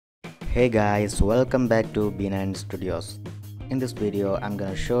Hey guys, welcome back to B9 Studios. In this video, I'm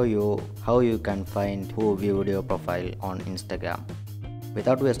gonna show you how you can find who viewed your profile on Instagram.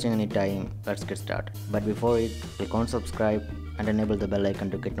 Without wasting any time, let's get started. But before it, click on subscribe and enable the bell icon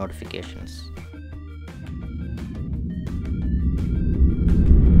to get notifications.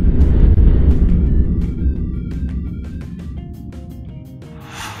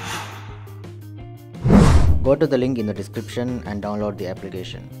 Go to the link in the description and download the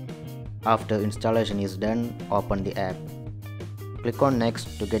application. After installation is done, open the app. Click on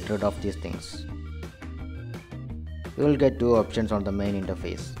next to get rid of these things. You will get two options on the main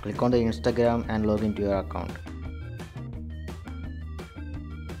interface. Click on the Instagram and log into your account.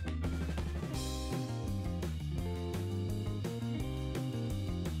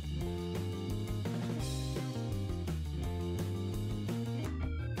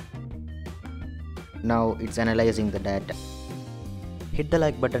 Now it's analyzing the data. Hit the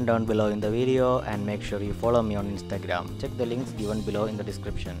like button down below in the video and make sure you follow me on Instagram. Check the links given below in the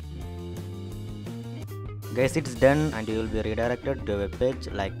description. Guys, it's done and you will be redirected to a web page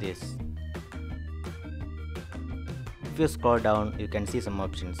like this. If you scroll down, you can see some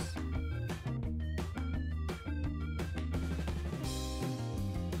options.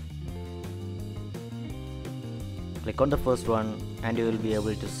 Click on the first one and you will be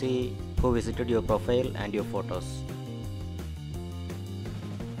able to see who visited your profile and your photos.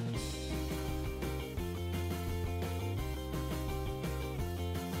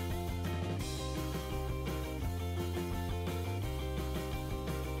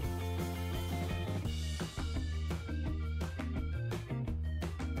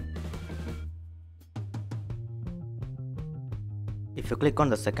 If you click on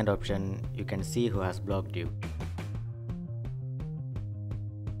the second option, you can see who has blocked you.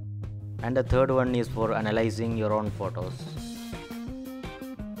 And the third one is for analyzing your own photos.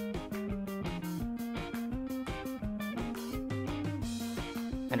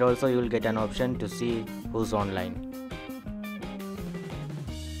 And also you will get an option to see who's online.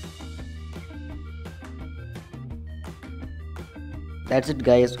 That's it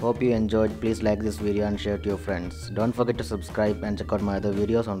guys, hope you enjoyed. Please like this video and share to your friends. Don't forget to subscribe and check out my other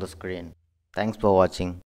videos on the screen. Thanks for watching.